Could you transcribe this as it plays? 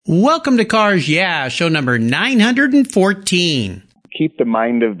Welcome to Cars Yeah, show number 914. Keep the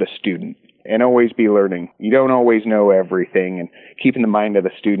mind of the student and always be learning. You don't always know everything, and keeping the mind of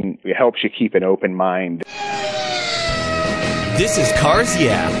the student, it helps you keep an open mind. This is Cars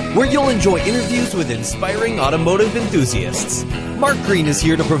Yeah, where you'll enjoy interviews with inspiring automotive enthusiasts. Mark Green is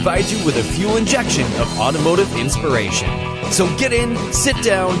here to provide you with a fuel injection of automotive inspiration. So get in, sit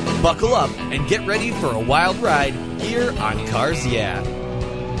down, buckle up, and get ready for a wild ride here on Cars Yeah.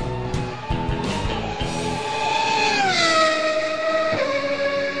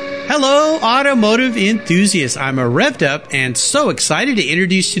 Hello, automotive enthusiasts. I'm revved up and so excited to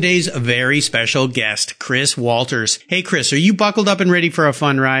introduce today's very special guest, Chris Walters. Hey, Chris, are you buckled up and ready for a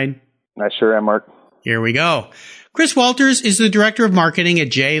fun ride? I sure am, Mark. Here we go. Chris Walters is the Director of Marketing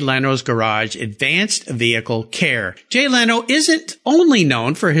at Jay Leno's Garage Advanced Vehicle Care. Jay Leno isn't only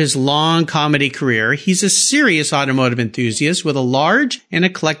known for his long comedy career, he's a serious automotive enthusiast with a large and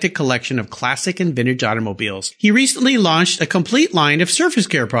eclectic collection of classic and vintage automobiles. He recently launched a complete line of surface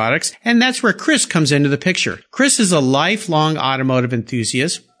care products, and that's where Chris comes into the picture. Chris is a lifelong automotive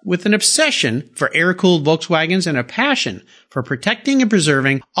enthusiast with an obsession for air-cooled Volkswagens and a passion for protecting and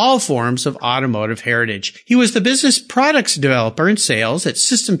preserving all forms of automotive heritage. He was the business products developer and sales at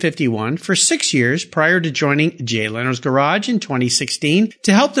System 51 for 6 years prior to joining Jay Leno's Garage in 2016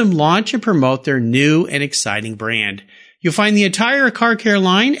 to help them launch and promote their new and exciting brand. You'll find the entire car care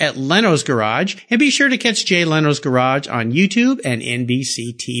line at Leno's Garage, and be sure to catch Jay Leno's Garage on YouTube and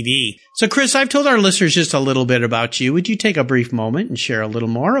NBC TV. So Chris, I've told our listeners just a little bit about you. Would you take a brief moment and share a little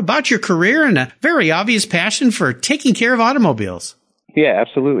more about your career and a very obvious passion for taking care of automobiles? Yeah,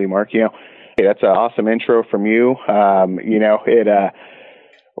 absolutely, Mark. That's an awesome intro from you.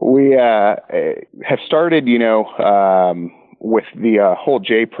 We have started, with the whole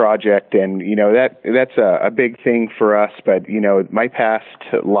J project, and that's a big thing for us. But my past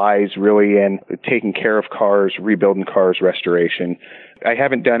lies really in taking care of cars, rebuilding cars, restoration. I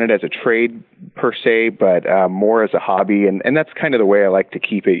haven't done it as a trade per se, but more as a hobby, and that's kind of the way I like to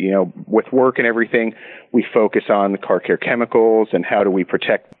keep it. With work and everything, we focus on the car care chemicals and how do we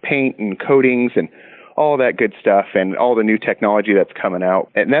protect paint and coatings and all that good stuff and all the new technology that's coming out.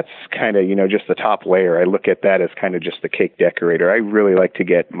 And that's kind of, just the top layer. I look at that as kind of just the cake decorator. I really like to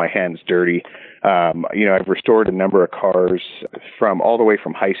get my hands dirty. I've restored a number of cars from all the way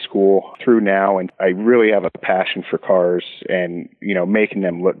from high school through now, and I really have a passion for cars and, making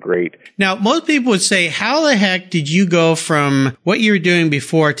them look great. Now, most people would say, how the heck did you go from what you were doing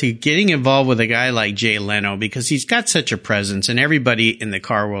before to getting involved with a guy like Jay Leno? Because he's got such a presence, and everybody in the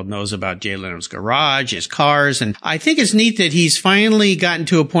car world knows about Jay Leno's Garage, his cars, and I think it's neat that he's finally gotten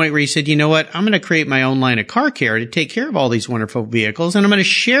to a point where he said, you know what, I'm going to create my own line of car care to take care of all these wonderful vehicles, and I'm going to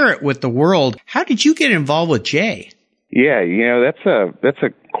share it with the world. How did you get involved with Jay? Yeah, that's a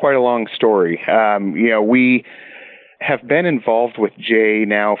quite a long story. We have been involved with Jay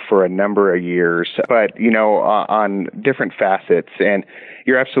now for a number of years, but on different facets. And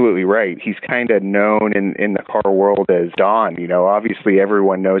you're absolutely right. He's kind of known in the car world as Don. Obviously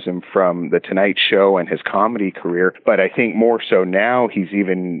everyone knows him from The Tonight Show and his comedy career, but I think more so now he's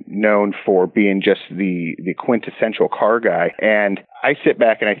even known for being just the quintessential car guy. And I sit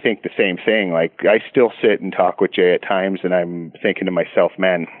back and I think the same thing. Like, I still sit and talk with Jay at times, and I'm thinking to myself,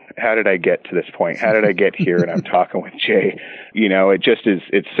 man, how did I get to this point? How did I get here? And I'm talking with Jay. It just is,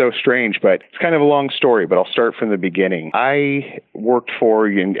 it's so strange, but it's kind of a long story, but I'll start from the beginning. I worked for,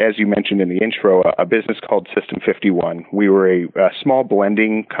 as you mentioned in the intro, a business called System 51. We were a small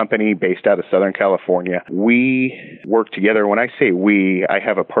blending company based out of Southern California. We worked together. When I say we, I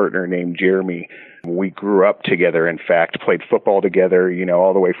have a partner named Jeremy. We grew up together, in fact, played football together,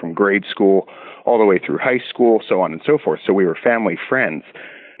 all the way from grade school, all the way through high school, so on and so forth. So we were family friends.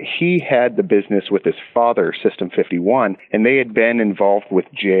 He had the business with his father, System 51, and they had been involved with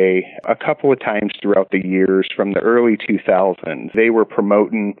Jay a couple of times throughout the years from the early 2000s. They were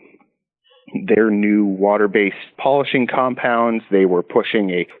promoting their new water-based polishing compounds. They were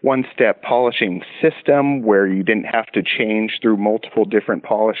pushing a one-step polishing system where you didn't have to change through multiple different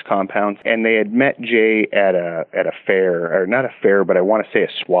polish compounds. And they had met Jay at a fair, or not a fair, but I want to say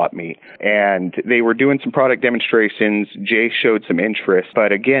a swap meet. And they were doing some product demonstrations. Jay showed some interest.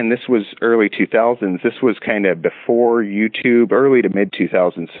 But again, this was early 2000s. This was kind of before YouTube, early to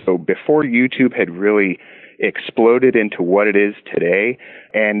mid-2000s. So before YouTube had really exploded into what it is today.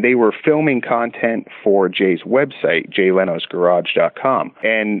 And they were filming content for Jay's website, jaylenosgarage.com,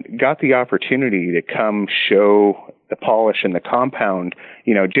 and got the opportunity to come show the polish and the compound,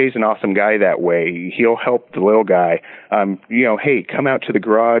 Jay's an awesome guy that way. He'll help the little guy. Hey, come out to the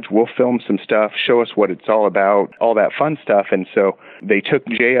garage. We'll film some stuff, show us what it's all about, all that fun stuff. And so they took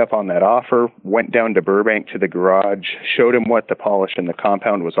Jay up on that offer, went down to Burbank to the garage, showed him what the polish and the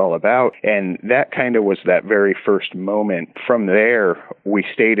compound was all about. And that kind of was that very first moment. From there, we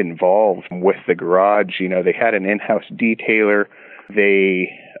stayed involved with the garage. They had an in-house detailer. They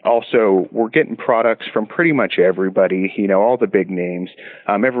also were getting products from pretty much everybody, all the big names.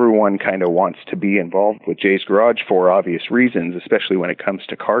 Everyone kind of wants to be involved with Jay's Garage for obvious reasons, especially when it comes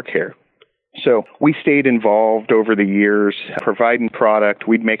to car care. So we stayed involved over the years, providing product.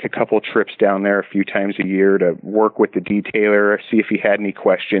 We'd make a couple trips down there a few times a year to work with the detailer, see if he had any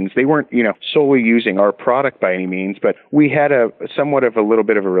questions. They weren't, solely using our product by any means, but we had somewhat of a little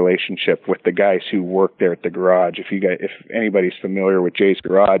bit of a relationship with the guys who worked there at the garage. If anybody's familiar with Jay's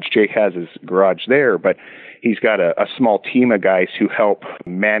Garage, Jay has his garage there, but he's got a small team of guys who help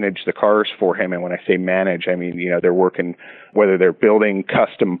manage the cars for him. And when I say manage, I mean, they're working, whether they're building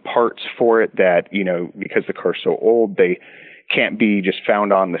custom parts for it that, because the car's so old, they can't be just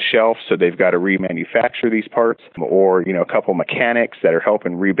found on the shelf. So they've got to remanufacture these parts, or, a couple mechanics that are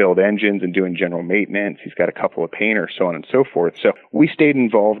helping rebuild engines and doing general maintenance. He's got a couple of painters, so on and so forth. So we stayed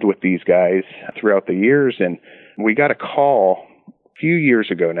involved with these guys throughout the years, and we got a call few years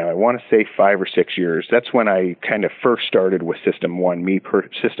ago now, I want to say 5 or 6 years. That's when I kind of first started with System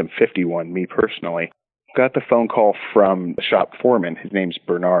 51, me personally. Got the phone call from the shop foreman. His name's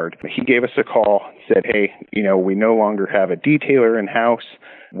Bernard. He gave us a call, said, hey, we no longer have a detailer in-house.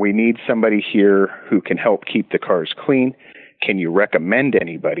 We need somebody here who can help keep the cars clean. Can you recommend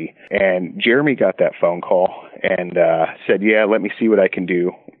anybody? And Jeremy got that phone call and said, yeah, let me see what I can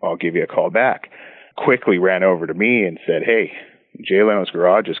do. I'll give you a call back. Quickly ran over to me and said, hey, Jay Leno's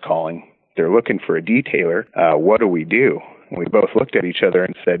Garage is calling. They're looking for a detailer. What do we do? And we both looked at each other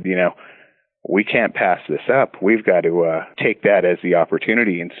and said, we can't pass this up. We've got to take that as the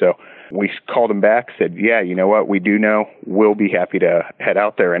opportunity. And so we called him back, said, yeah, you know what? We do know. We'll be happy to head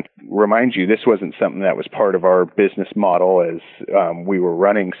out there. And remind you, this wasn't something that was part of our business model as we were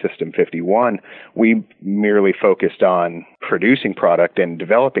running System 51. We merely focused on producing product and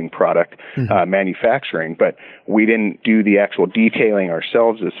developing product, manufacturing, but we didn't do the actual detailing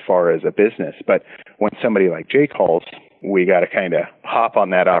ourselves as far as a business. But when somebody like Jay calls, we got to kind of hop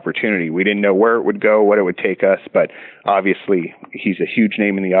on that opportunity. We didn't know where it would go, what it would take us, but obviously he's a huge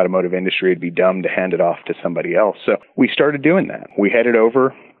name in the automotive industry. It'd be dumb to hand it off to somebody else. So we started doing that. We headed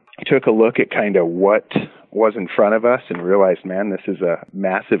over, took a look at kind of what was in front of us and realized, man, this is a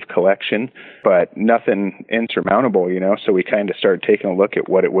massive collection, but nothing insurmountable, So we kind of started taking a look at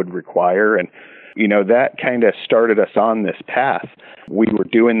what it would require, and that kind of started us on this path. We were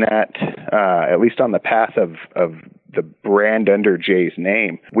doing that, at least on the path of the brand under Jay's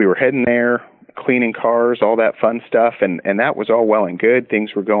name. We were heading there, cleaning cars, all that fun stuff, and that was all well and good.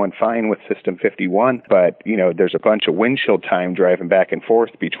 Things were going fine with System 51, but, there's a bunch of windshield time driving back and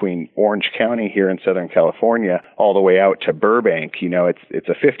forth between Orange County here in Southern California all the way out to Burbank. It's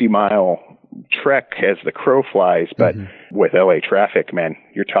a 50-mile trek as the crow flies, but with LA traffic, man,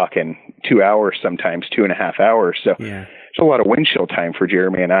 you're talking 2 hours, sometimes 2.5 hours. So There's a lot of windshield time for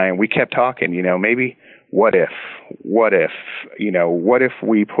Jeremy and I, and we kept talking, maybe what if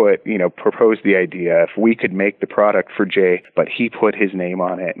we propose the idea, if we could make the product for Jay, but he put his name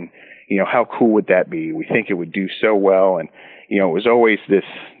on it, and, how cool would that be? We think it would do so well. And, it was always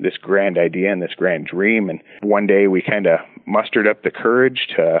this grand idea and this grand dream. And one day we kind of mustered up the courage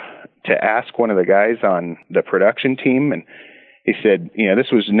to ask one of the guys on the production team. And he said,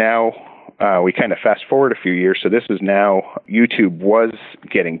 this was now, we kind of fast forward a few years. So this was now, YouTube was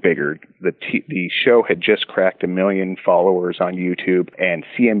getting bigger. The show had just cracked 1 million followers on YouTube, and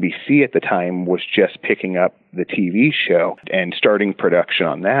CNBC at the time was just picking up the TV show and starting production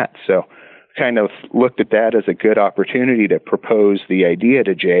on that. So kind of looked at that as a good opportunity to propose the idea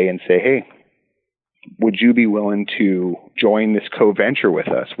to Jay and say, hey, would you be willing to join this co-venture with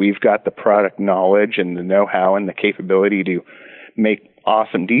us? We've got the product knowledge and the know-how and the capability to make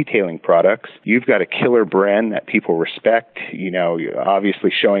awesome detailing products. You've got a killer brand that people respect,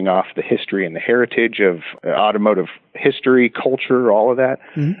 obviously showing off the history and the heritage of automotive history, culture, all of that.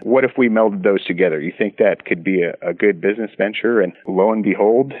 What if we melded those together? You think that could be a good business venture? And lo and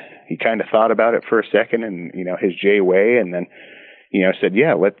behold, he kind of thought about it for a second and, his Jay way, and then, said,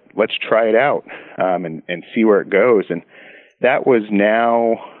 yeah, let's try it out, and see where it goes. And that was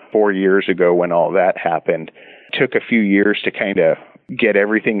now 4 years ago when all that happened. Took a few years to kind of get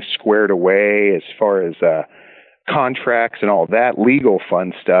everything squared away as far as contracts and all that legal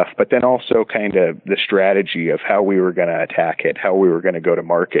fun stuff, but then also kind of the strategy of how we were going to attack it, how we were going to go to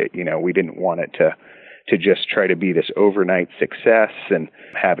market. We didn't want it to just try to be this overnight success and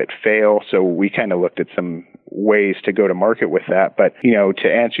have it fail. So we kind of looked at some ways to go to market with that. But, to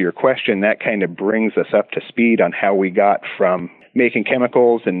answer your question, that kind of brings us up to speed on how we got from making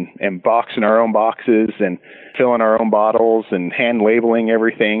chemicals and boxing our own boxes and filling our own bottles and hand labeling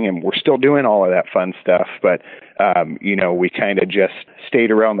everything. And we're still doing all of that fun stuff. But, we kind of just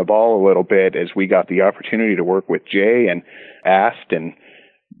stayed around the ball a little bit as we got the opportunity to work with Jay and asked and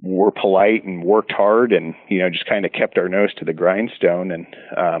were polite and worked hard and, just kind of kept our nose to the grindstone. And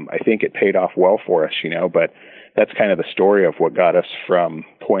I think it paid off well for us, but that's kind of the story of what got us from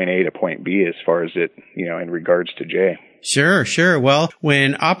point A to point B as far as it, in regards to Jay. Sure. Well,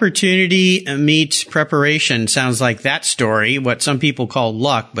 when opportunity meets preparation, sounds like that story, what some people call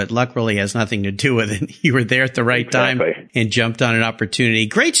luck, but luck really has nothing to do with it. You were there at the right time and jumped on an opportunity.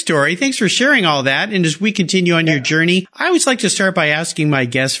 Great story. Thanks for sharing all that. And as we continue on your journey, I always like to start by asking my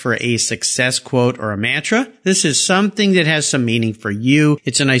guests for a success quote or a mantra. This is something that has some meaning for you.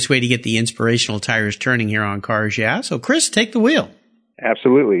 It's a nice way to get the inspirational tires turning here on Cars Yeah. So Chris, take the wheel.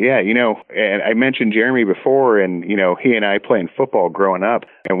 Absolutely. Yeah. And I mentioned Jeremy before, and, he and I playing football growing up.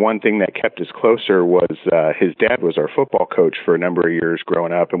 And one thing that kept us closer was his dad was our football coach for a number of years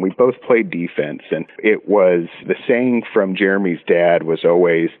growing up, and we both played defense. And it was the saying from Jeremy's dad was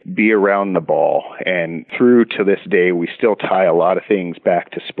always be around the ball. And through to this day, we still tie a lot of things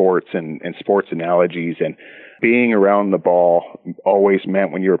back to sports and sports analogies. And being around the ball always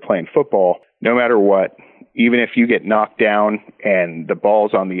meant when you were playing football, no matter what, even if you get knocked down and the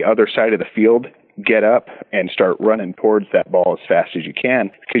ball's on the other side of the field, get up and start running towards that ball as fast as you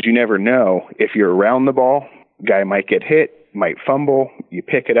can, because you never know. If you're around the ball, guy might get hit, might fumble, you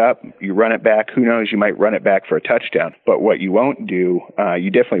pick it up, you run it back. Who knows, you might run it back for a touchdown. But what you won't do,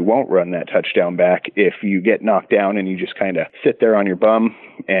 you definitely won't run that touchdown back if you get knocked down and you just kind of sit there on your bum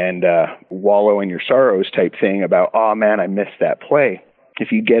and wallow in your sorrows type thing about, oh man, I missed that play.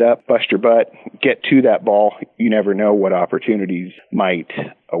 If you get up, bust your butt, get to that ball, you never know what opportunities might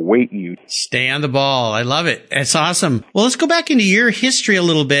await you. Stay on the ball. I love it. That's awesome. Well, let's go back into your history a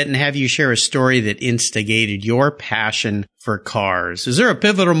little bit and have you share a story that instigated your passion for cars. Is there a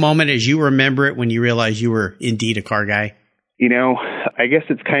pivotal moment as you remember it when you realized you were indeed a car guy? I guess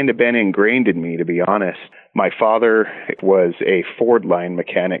it's kind of been ingrained in me, to be honest. My father was a Ford line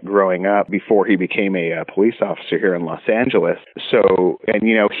mechanic growing up before he became a police officer here in Los Angeles. So, and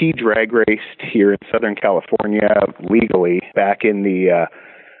he drag raced here in Southern California legally back in the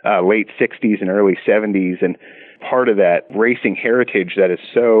late 60s and early 70s. And part of that racing heritage that is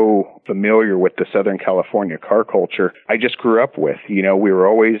so familiar with the Southern California car culture, I just grew up with. We were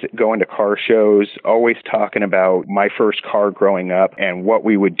always going to car shows, always talking about my first car growing up and what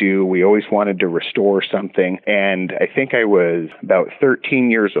we would do. We always wanted to restore something. And I think I was about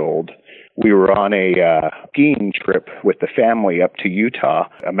 13 years old. We were on a skiing trip with the family up to Utah,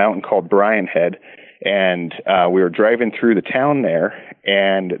 a mountain called Brian Head. And we were driving through the town there,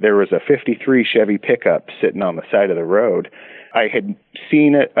 and there was a 53 Chevy pickup sitting on the side of the road. I had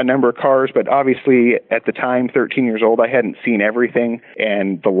seen a number of cars, but obviously at the time, 13 years old, I hadn't seen everything.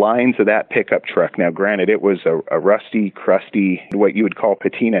 And the lines of that pickup truck, now granted, it was a rusty, crusty, what you would call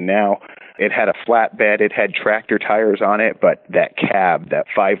patina now. It had a flatbed, it had tractor tires on it, but that cab, that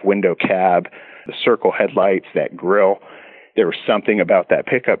 5-window cab, the circle headlights, that grille, there was something about that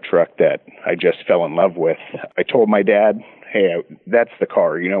pickup truck that I just fell in love with. I told my dad, hey, that's the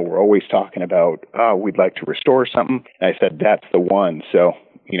car. We're always talking about, we'd like to restore something. And I said, that's the one. So,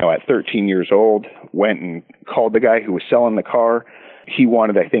 at 13 years old, went and called the guy who was selling the car. He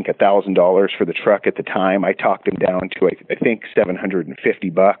wanted, I think, $1,000 for the truck at the time. I talked him down to, I think,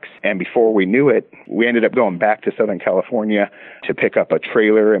 $750. And before we knew it, we ended up going back to Southern California to pick up a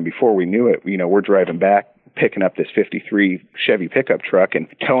trailer. And before we knew it, we're driving back, picking up this 53 Chevy pickup truck and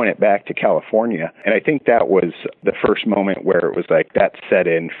towing it back to California. And I think that was the first moment where it was like that set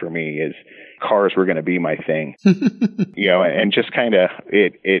in for me, is cars were going to be my thing. And just kind of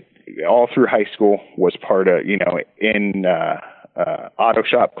it all through high school was part of, in auto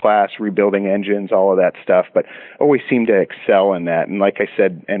shop class, rebuilding engines, all of that stuff, but always seemed to excel in that. And like I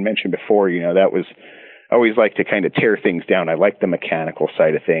said and mentioned before, that was, I always like to kind of tear things down. I like the mechanical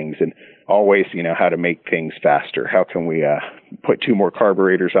side of things, and always, how to make things faster. How can we put 2 more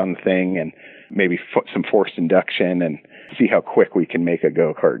carburetors on the thing and maybe some forced induction and see how quick we can make a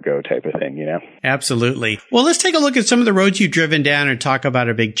go-kart go type of thing, Absolutely. Well, let's take a look at some of the roads you've driven down and talk about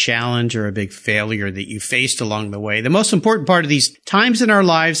a big challenge or a big failure that you faced along the way. The most important part of these times in our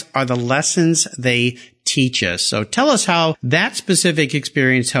lives are the lessons they teach us. So tell us how that specific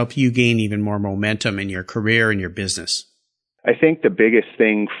experience helped you gain even more momentum in your career and your business. I think the biggest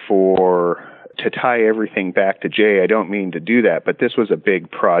thing to tie everything back to Jay, I don't mean to do that, but this was a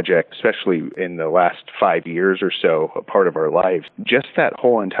big project, especially in the last 5 years or so, a part of our lives. Just that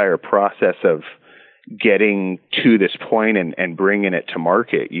whole entire process of getting to this point and bringing it to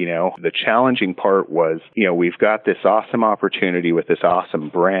market, the challenging part was, we've got this awesome opportunity with this awesome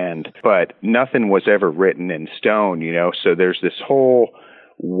brand, but nothing was ever written in stone, so there's this whole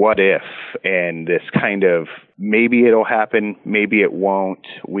what if and this kind of maybe it'll happen, maybe it won't.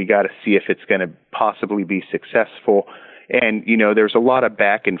 We got to see if it's going to possibly be successful. And, there's a lot of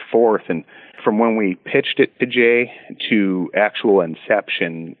back and forth. And from when we pitched it to Jay to actual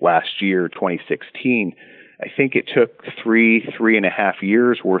inception last year, 2016, I think it took 3.5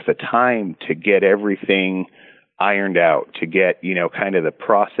 years worth of time to get everything ironed out, to get, kind of the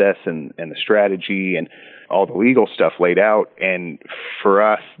process and the strategy and all the legal stuff laid out. And for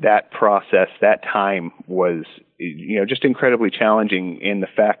us, that process, that time was, just incredibly challenging in the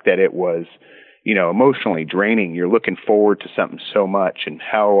fact that it was, emotionally draining. You're looking forward to something so much and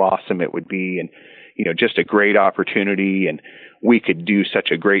how awesome it would be and, just a great opportunity. And we could do such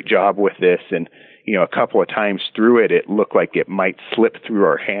a great job with this. And, a couple of times through it, it looked like it might slip through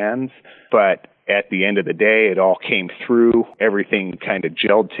our hands. But at the end of the day, it all came through. Everything kind of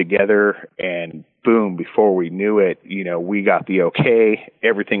gelled together and boom, before we knew it, we got the okay.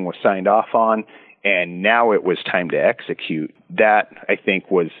 Everything was signed off on. And now it was time to execute. That, I think,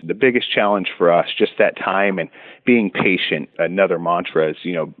 was the biggest challenge for us, just that time and being patient. Another mantra is,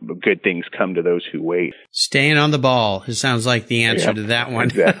 good things come to those who wait. Staying on the ball. It sounds like the answer to that one.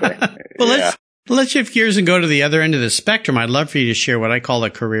 Exactly. Well, let's shift gears and go to the other end of the spectrum. I'd love for you to share what I call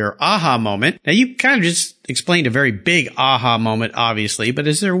a career aha moment. Now, you kind of just explained a very big aha moment, obviously, but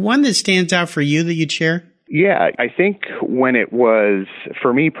is there one that stands out for you that you'd share? Yeah, I think when it was,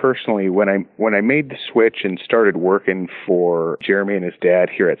 for me personally, when I made the switch and started working for Jeremy and his dad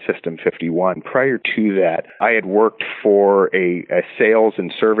here at System 51, prior to that, I had worked for a sales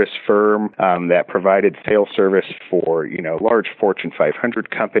and service firm that provided sales service for, large Fortune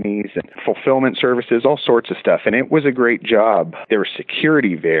 500 companies and fulfillment services, all sorts of stuff. And it was a great job. There was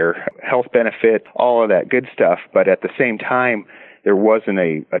security there, health benefit, all of that good stuff. But at the same time, there wasn't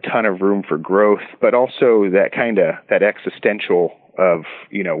a ton of room for growth, but also that existential of,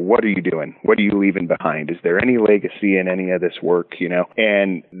 what are you doing? What are you leaving behind? Is there any legacy in any of this work,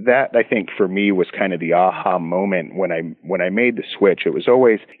 And that, I think, for me was kind of the aha moment when I made the switch. It was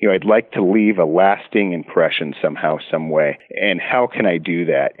always, I'd like to leave a lasting impression somehow, some way. And how can I do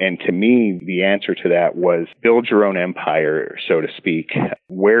that? And to me, the answer to that was build your own empire, so to speak.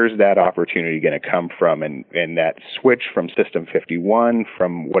 Where's that opportunity going to come from? And that switch from System 51,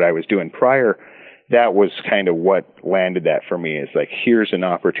 from what I was doing prior, that was kind of what landed that for me, is like, here's an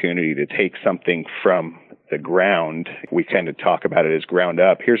opportunity to take something from the ground. We kind of talk about it as ground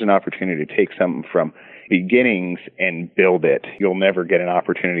up. Here's an opportunity to take something from beginnings and build it. You'll never get an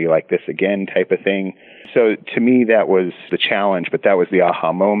opportunity like this again, type of thing. So to me, that was the challenge, but that was the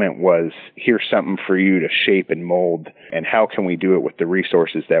aha moment, was here's something for you to shape and mold, and how can we do it with the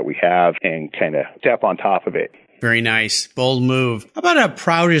resources that we have and kind of step on top of it. Very nice. Bold move. How about a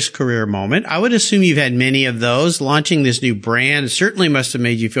proudest career moment? I would assume you've had many of those. Launching this new brand certainly must have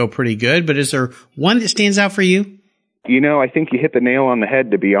made you feel pretty good, but is there one that stands out for you? I think you hit the nail on the head,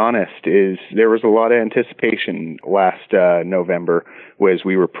 to be honest. There was a lot of anticipation last November as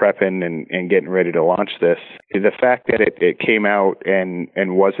we were prepping and getting ready to launch this. The fact that it came out and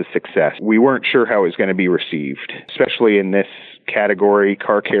was a success. We weren't sure how it was going to be received, especially in this category,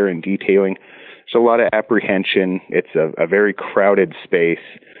 car care and detailing. There's a lot of apprehension. It's a very crowded space,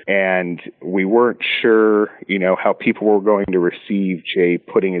 and we weren't sure, how people were going to receive Jay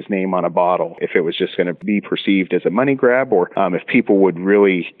putting his name on a bottle, if it was just going to be perceived as a money grab, or if people would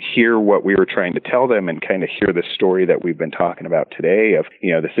really hear what we were trying to tell them and kind of hear the story that we've been talking about today of,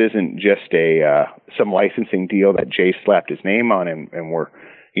 this isn't just some licensing deal that Jay slapped his name on and we're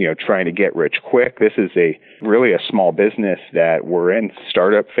trying to get rich quick. This is really a small business that we're in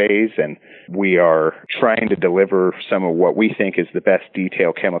startup phase, and we are trying to deliver some of what we think is the best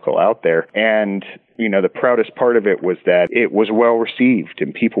detail chemical out there. And, the proudest part of it was that it was well received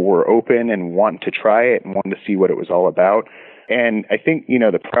and people were open and wanting to try it and wanting to see what it was all about. And I think,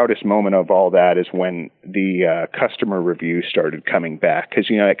 the proudest moment of all that is when the customer reviews started coming back, because,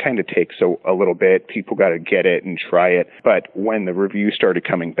 it kind of takes a little bit. People got to get it and try it. But when the reviews started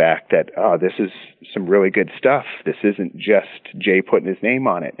coming back that, this is some really good stuff. This isn't just Jay putting his name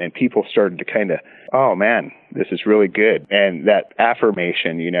on it. And people started to kind of, oh man, this is really good. And that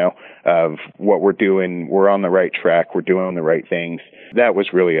affirmation, of what we're doing, we're on the right track, we're doing the right things. That was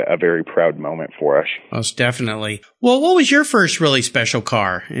really a very proud moment for us. Most definitely. Well, what was your first really special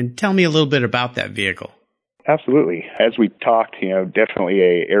car? And tell me a little bit about that vehicle. Absolutely. As we talked, definitely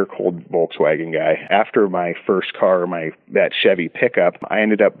a air-cooled Volkswagen guy. After my first car, that Chevy pickup, I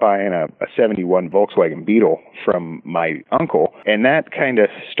ended up buying a 71 Volkswagen Beetle from my uncle. And that kind of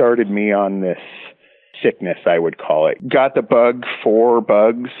started me on this sickness, I would call it. Got the bug for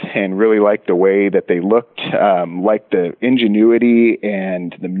bugs and really liked the way that they looked, liked the ingenuity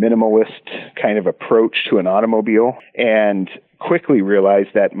and the minimalist kind of approach to an automobile, and quickly realized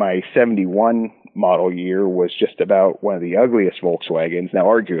that my 71 model year was just about one of the ugliest Volkswagens. Now,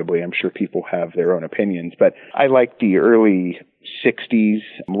 arguably, I'm sure people have their own opinions, but I like the early 60s,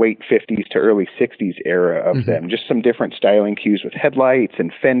 late 50s to early 60s era of them. Just some different styling cues with headlights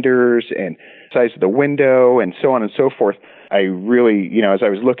and fenders and size of the window and so on and so forth. I really, as I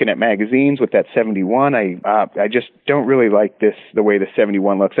was looking at magazines with that 71, I just don't really like the way the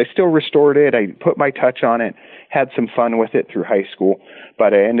 71 looks. I still restored it. I put my touch on it, had some fun with it through high school,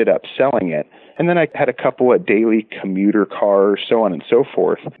 but I ended up selling it. And then I had a couple of daily commuter cars, so on and so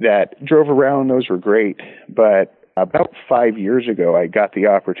forth, that drove around. Those were great. But about 5 years ago, I got the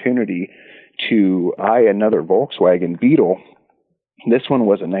opportunity to buy another Volkswagen Beetle. This one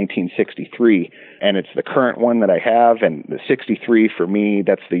was a 1963, and it's the current one that I have, and the 63 for me,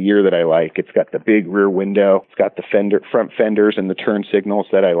 that's the year that I like. It's got the big rear window, it's got the front fenders and the turn signals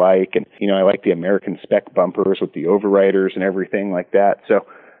that I like, and, I like the American spec bumpers with the overriders and everything like that. So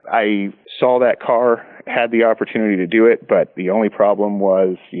I saw that car, had the opportunity to do it, but the only problem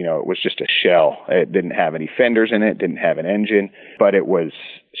was, it was just a shell. It didn't have any fenders in it, didn't have an engine, but it was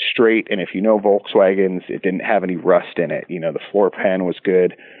straight. And if you know Volkswagens, it didn't have any rust in it. The floor pan was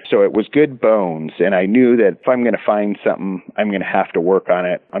good. So it was good bones. And I knew that if I'm going to find something, I'm going to have to work on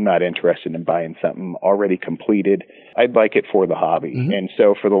it. I'm not interested in buying something already completed. I'd like it for the hobby. And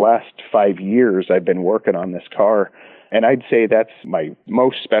so for the last 5 years, I've been working on this car. And I'd say that's my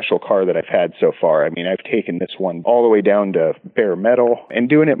most special car that I've had so far. I mean, I've taken this one all the way down to bare metal and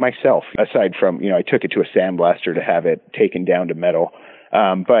doing it myself, aside from, I took it to a sandblaster to have it taken down to metal.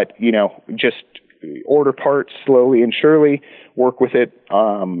 But, just order parts slowly and surely, work with it,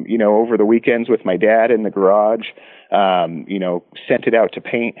 over the weekends with my dad in the garage, sent it out to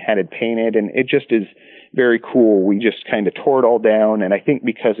paint, had it painted, and it just is very cool. We just kind of tore it all down. And I think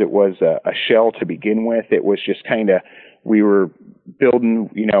because it was a shell to begin with, it was just kind of, we were building,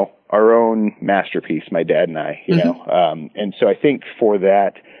 our own masterpiece, my dad and I, and so I think for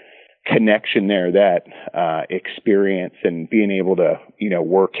that connection there, that experience and being able to,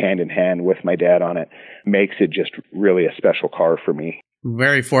 work hand in hand with my dad on it makes it just really a special car for me.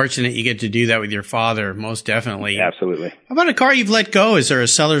 Very fortunate you get to do that with your father, most definitely. Absolutely. How about a car you've let go? Is there a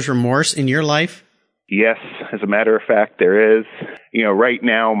seller's remorse in your life? Yes, as a matter of fact, there is. Right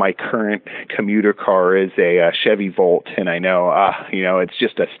now, my current commuter car is a Chevy Volt, and I know, it's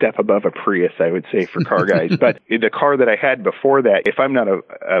just a step above a Prius, I would say, for car guys. But the car that I had before that, if I'm not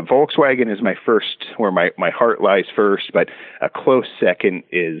a Volkswagen is my first, where my heart lies first, but a close second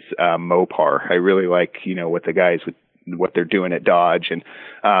is Mopar. I really like, what the guys, what they're doing at Dodge and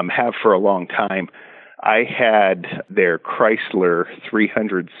have for a long time. I had their Chrysler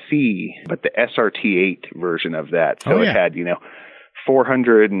 300C, but the SRT8 version of that. So it had,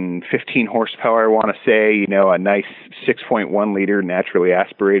 415 horsepower, I want to say, a nice 6.1 liter naturally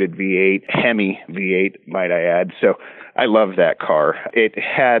aspirated V8, Hemi V8, might I add. So I love that car. It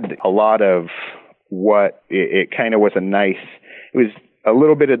had a lot of what it kind of was it was a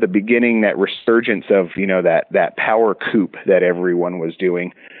little bit of the beginning, that resurgence of, that power coupe that everyone was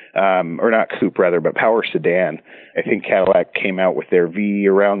doing. Or not coupe rather, but power sedan. I think Cadillac came out with their V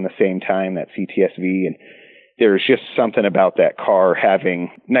around the same time, that CTS-V, and there's just something about that car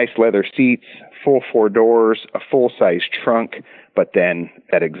having nice leather seats, full 4 doors, a full-size trunk, but then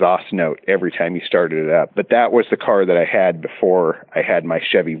that exhaust note every time you started it up. But that was the car that I had before I had my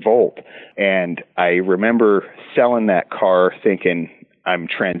Chevy Volt, and I remember selling that car thinking, I'm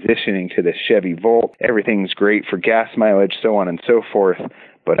transitioning to the Chevy Volt. Everything's great for gas mileage, so on and so forth,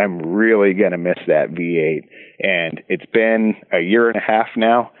 but I'm really going to miss that V8. And it's been a year and a half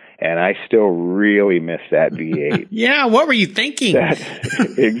now, and I still really miss that V8. Yeah, what were you thinking?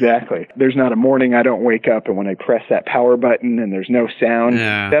 Exactly. There's not a morning I don't wake up and when I press that power button and there's no sound,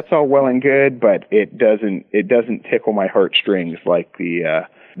 that's all well and good, but it doesn't tickle my heartstrings like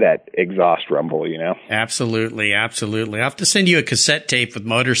that exhaust rumble, Absolutely, absolutely. I'll have to send you a cassette tape with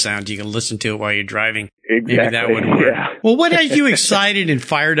motor sounds. You can listen to it while you're driving. Exactly. Maybe that would work. Yeah. Well, what has you excited and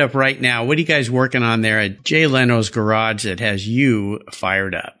fired up right now? What are you guys working on there at Jay Leno's Garage that has you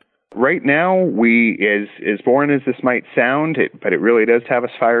fired up? Right now, as boring as this might sound, but it really does have us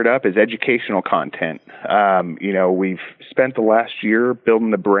fired up, is educational content. We've spent the last year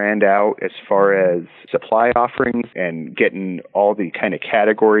building the brand out as far as supply offerings and getting all the kind of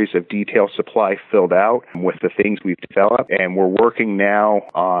categories of detail supply filled out with the things we've developed. And we're working now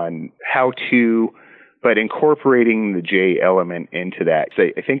on how to, but incorporating the J element into that. So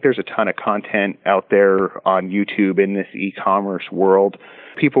I think there's a ton of content out there on YouTube in this e-commerce world.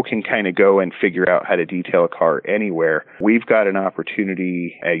 People can kind of go and figure out how to detail a car anywhere. We've got an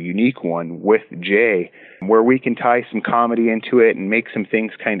opportunity, a unique one with Jay, where we can tie some comedy into it and make some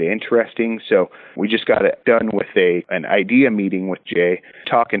things kind of interesting. So we just got it done with an idea meeting with Jay,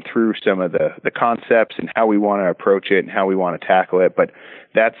 talking through some of the concepts and how we want to approach it and how we want to tackle it. But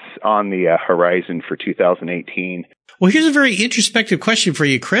that's on the horizon for 2018. Well, here's a very introspective question for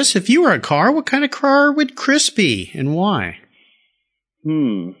you, Chris. If you were a car, what kind of car would Chris be and why?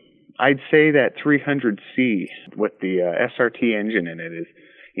 I'd say that 300C with the SRT engine in it is,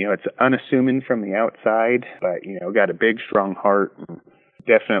 it's unassuming from the outside, but, got a big, strong heart. And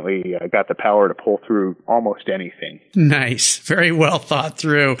definitely got the power to pull through almost anything. Nice. Very well thought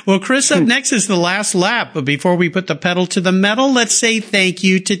through. Well, Chris, up next is the last lap. But before we put the pedal to the metal, let's say thank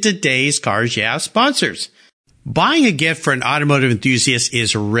you to today's Cars Yeah sponsors. Buying a gift for an automotive enthusiast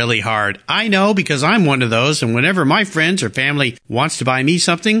is really hard. I know because I'm one of those, and whenever my friends or family wants to buy me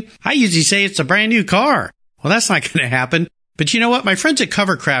something, I usually say it's a brand new car. Well, that's not going to happen. But you know what? My friends at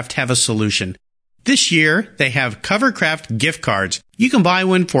Covercraft have a solution. This year, they have Covercraft gift cards. You can buy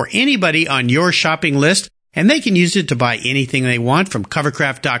one for anybody on your shopping list, and they can use it to buy anything they want from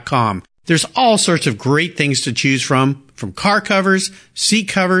Covercraft.com. There's all sorts of great things to choose from car covers, seat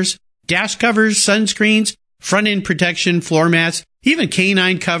covers, dash covers, sunscreens, front-end protection, floor mats, even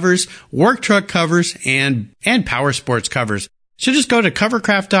canine covers, work truck covers, and power sports covers. So just go to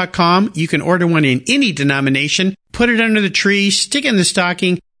Covercraft.com. You can order one in any denomination, put it under the tree, stick it in the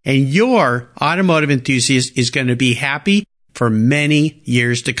stocking, and your automotive enthusiast is going to be happy for many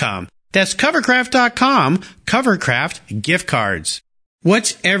years to come. That's Covercraft.com, Covercraft gift cards.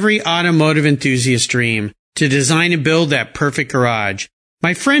 What's every automotive enthusiast's dream? To design and build that perfect garage.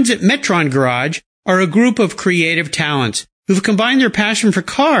 My friends at Metron Garage are a group of creative talents who've combined their passion for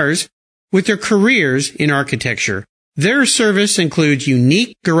cars with their careers in architecture. Their service includes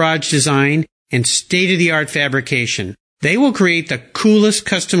unique garage design and state-of-the-art fabrication. They will create the coolest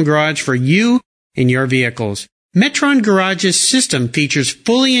custom garage for you and your vehicles. Metron Garage's system features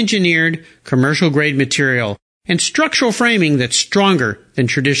fully engineered commercial-grade material and structural framing that's stronger than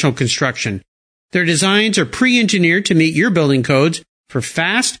traditional construction. Their designs are pre-engineered to meet your building codes for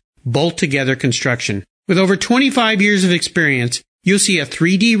fast, bolt-together construction. With over 25 years of experience, you'll see a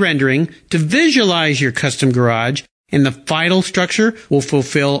 3D rendering to visualize your custom garage, and the final structure will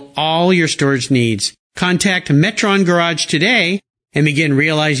fulfill all your storage needs. Contact Metron Garage today and begin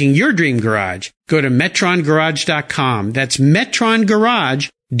realizing your dream garage. Go to MetronGarage.com. That's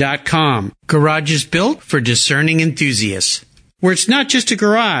MetronGarage.com. Garage is built for discerning enthusiasts. Where it's not just a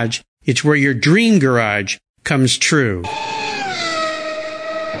garage, it's where your dream garage comes true.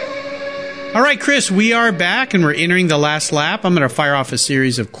 All right, Chris, we are back and we're entering the last lap. I'm going to fire off a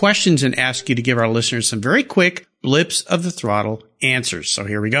series of questions and ask you to give our listeners some very quick blips of the throttle answers. So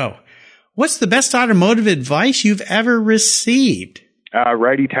here we go. What's the best automotive advice you've ever received?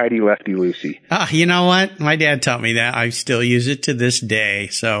 Righty-tighty, lefty-loosey. You know what? My dad taught me that. I still use it to this day.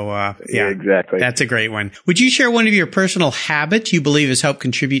 So, yeah, exactly. That's a great one. Would you share one of your personal habits you believe has helped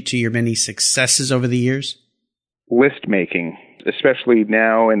contribute to your many successes over the years? List making. Especially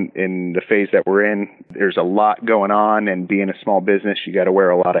now in the phase that we're in, there's a lot going on, and being a small business, you got to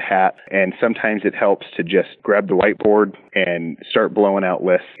wear a lot of hats. And sometimes it helps to just grab the whiteboard and start blowing out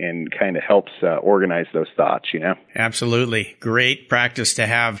lists, and kind of helps organize those thoughts, Absolutely. Great practice to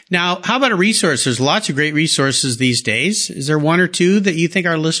have. Now, how about a resource? There's lots of great resources these days. Is there one or two that you think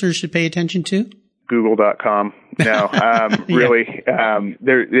our listeners should pay attention to? Google.com. No, really,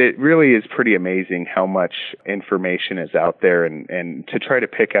 it really is pretty amazing how much information is out there, and to try to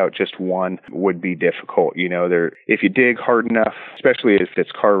pick out just one would be difficult. If you dig hard enough, especially if it's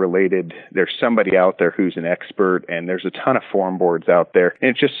car related, there's somebody out there who's an expert, and there's a ton of forum boards out there.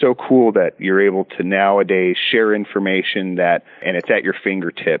 And it's just so cool that you're able to nowadays share information and it's at your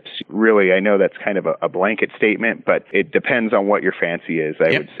fingertips. Really, I know that's kind of a blanket statement, but it depends on what your fancy is,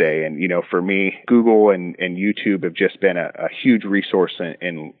 I would say. And, for me, Google and YouTube YouTube have just been a huge resource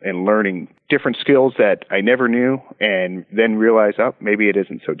in learning different skills that I never knew, and then realize, oh, maybe it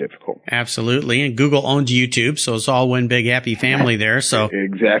isn't so difficult. Absolutely. And Google owns YouTube, so it's all one big happy family there. So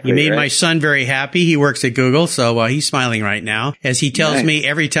exactly, you made my son very happy. He works at Google, so he's smiling right now as he tells me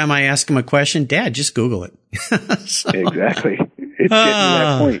every time I ask him a question, Dad, just Google it. Exactly. It's getting to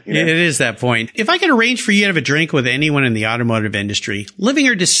that point. You know? It is that point. If I could arrange for you to have a drink with anyone in the automotive industry, living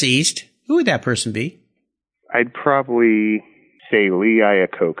or deceased, who would that person be? I'd probably say Lee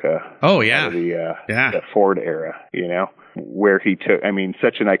Iacocca. Oh, yeah. The Ford era, you know, where he took,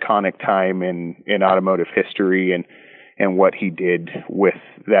 such an iconic time in automotive history, and what he did with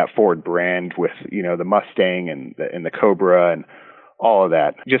that Ford brand, with, you know, the Mustang and the Cobra and all of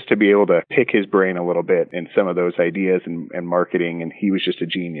that, just to be able to pick his brain a little bit in some of those ideas and marketing. And he was just a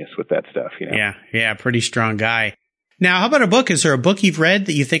genius with that stuff, you know? Yeah. Pretty strong guy. Now, how about a book? Is there a book you've read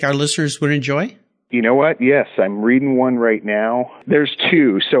that you think our listeners would enjoy? You know what? Yes, I'm reading one right now. There's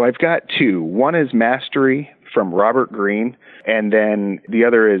two. So I've got two. One is Mastery from Robert Greene. And then the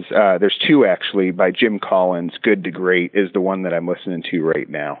other is, there's two actually, by Jim Collins. Good to Great is the one that I'm listening to right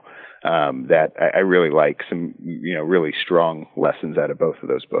now. That I really like. Some, you know, really strong lessons out of both of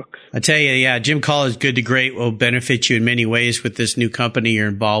those books. I tell you, yeah, Jim Collins' Good to Great will benefit you in many ways with this new company you're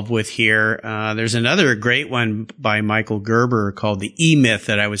involved with here. There's another great one by Michael Gerber called The E-Myth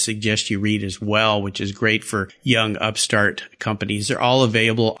that I would suggest you read as well, which is great for young upstart companies. They're all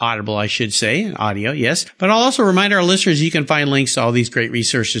available, Audible, I should say, and audio, yes. But I'll also remind our listeners you can find links to all these great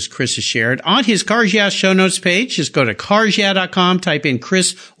resources Chris has shared on his Cars Yeah show notes page. Just go to carsyeah.com, type in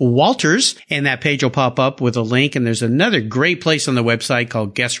Chris Walters, and that page will pop up with a link. And there's another great place on the website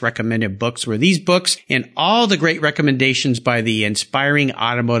called Guest Recommended Books, where these books and all the great recommendations by the inspiring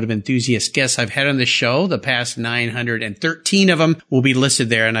automotive enthusiast guests I've had on the show, the past 913 of them, will be listed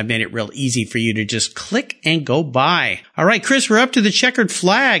there. And I've made it real easy for you to just click and go by. All right, Chris, we're up to the checkered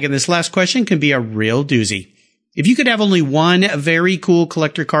flag, and this last question can be a real doozy. If you could have only one very cool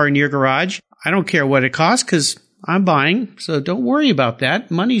collector car in your garage, I don't care what it costs, because I'm buying, so don't worry about that.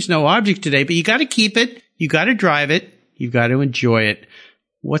 Money's no object today, but you got to keep it. You got to drive it. You've got to enjoy it.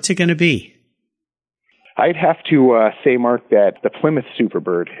 What's it going to be? I'd have to say, Mark, that the Plymouth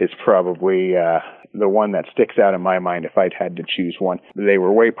Superbird is probably the one that sticks out in my mind if I'd had to choose one. They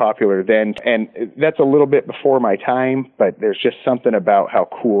were way popular then, and that's a little bit before my time, but there's just something about how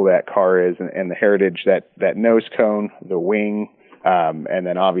cool that car is, and the heritage, that nose cone, the wing, and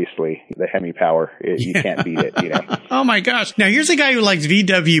then obviously the Hemi Power. You can't beat it, you know. Oh my gosh. Now here's a guy who likes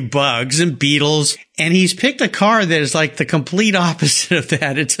VW Bugs and Beetles, and he's picked a car that is like the complete opposite of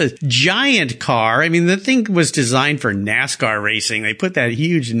that. It's a giant car. I mean, the thing was designed for NASCAR racing. They put that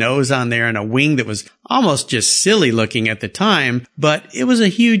huge nose on there and a wing that was almost just silly looking at the time, but it was a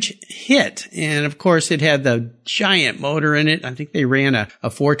huge hit. And of course, it had the giant motor in it. I think they ran a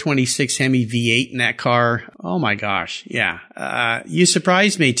 426 Hemi V8 in that car. Oh my gosh. Yeah. You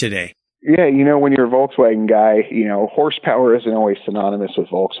surprised me today. Yeah, you know, when you're a Volkswagen guy, you know, horsepower isn't always synonymous with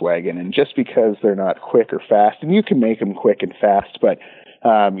Volkswagen. And just because they're not quick or fast, and you can make them quick and fast, but,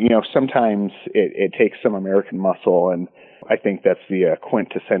 you know, sometimes it takes some American muscle, and I think that's the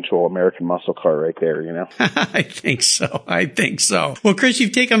quintessential American muscle car right there, you know? I think so. Well, Chris,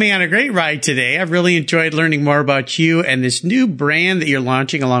 you've taken me on a great ride today. I've really enjoyed learning more about you and this new brand that you're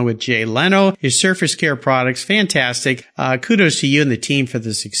launching along with Jay Leno, his Surface Care products. Fantastic. Kudos to you and the team for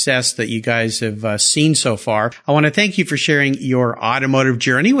the success that you guys have seen so far. I want to thank you for sharing your automotive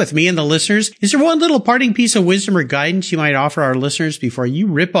journey with me and the listeners. Is there one little parting piece of wisdom or guidance you might offer our listeners before you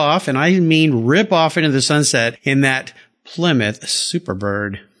rip off, and I mean rip off into the sunset in that Plymouth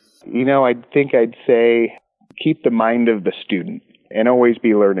Superbird? You know, I think I'd say keep the mind of the student and always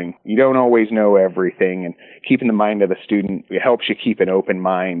be learning. You don't always know everything, and keeping the mind of the student, it helps you keep an open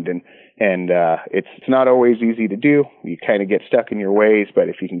mind, and it's not always easy to do. You kind of get stuck in your ways, but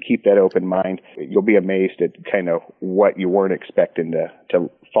if you can keep that open mind, you'll be amazed at kind of what you weren't expecting to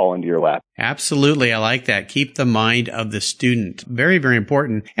fall into your lap. Absolutely. I like that. Keep the mind of the student. Very, very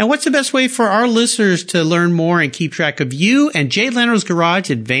important. And what's the best way for our listeners to learn more and keep track of you and Jay Leno's Garage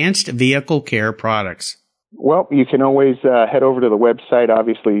Advanced Vehicle Care products? Well, you can always head over to the website,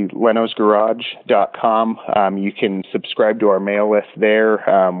 obviously, lenosgarage.com. You can subscribe to our mail list there,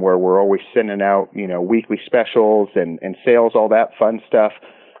 where we're always sending out, you know, weekly specials and sales, all that fun stuff.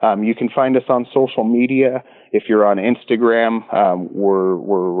 You can find us on social media. If you're on Instagram, we're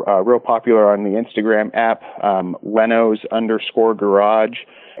real popular on the Instagram app, Lenos_garage.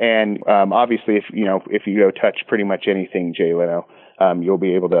 And obviously, if you go touch pretty much anything Jay Leno, you'll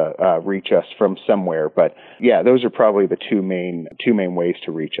be able to reach us from somewhere. But yeah, those are probably the two main ways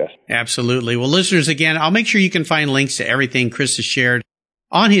to reach us. Absolutely. Well, listeners, again, I'll make sure you can find links to everything Chris has shared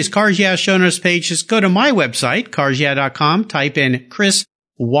on his Cars Yeah show notes page. Just go to my website, carsyeah.com, type in Chris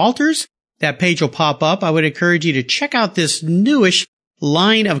Walters. That page will pop up. I would encourage you to check out this newish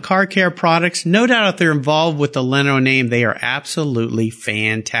line of car care products. No doubt if they're involved with the Leno name, they are absolutely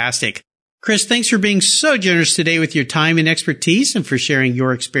fantastic. Chris, thanks for being so generous today with your time and expertise and for sharing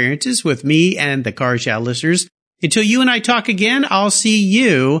your experiences with me and the Cars Yeah listeners. Until you and I talk again, I'll see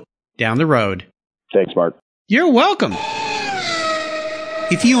you down the road. Thanks, Mark. You're welcome.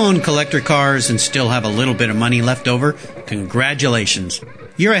 If you own collector cars and still have a little bit of money left over, congratulations.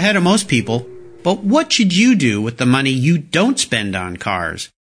 You're ahead of most people. But what should you do with the money you don't spend on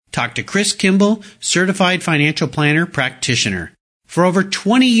cars? Talk to Chris Kimball, certified financial planner practitioner. For over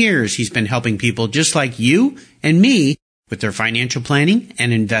 20 years, he's been helping people just like you and me with their financial planning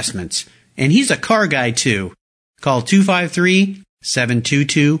and investments. And he's a car guy too. Call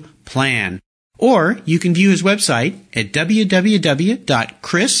 253-722-PLAN. Or you can view his website at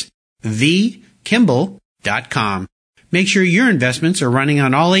www.chrisvkimball.com. Make sure your investments are running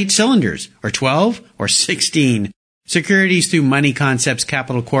on all 8 cylinders, or 12, or 16. Securities through Money Concepts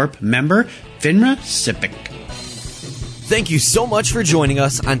Capital Corp. Member, FINRA SIPC. Thank you so much for joining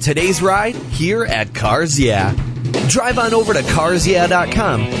us on today's ride here at Cars Yeah. Drive on over to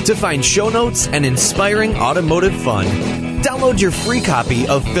carsyeah.com to find show notes and inspiring automotive fun. Download your free copy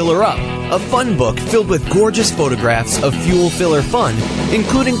of Filler Up, a fun book filled with gorgeous photographs of fuel filler fun,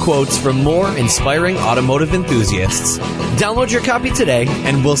 including quotes from more inspiring automotive enthusiasts. Download your copy today,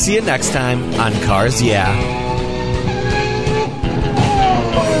 and we'll see you next time on Cars Yeah.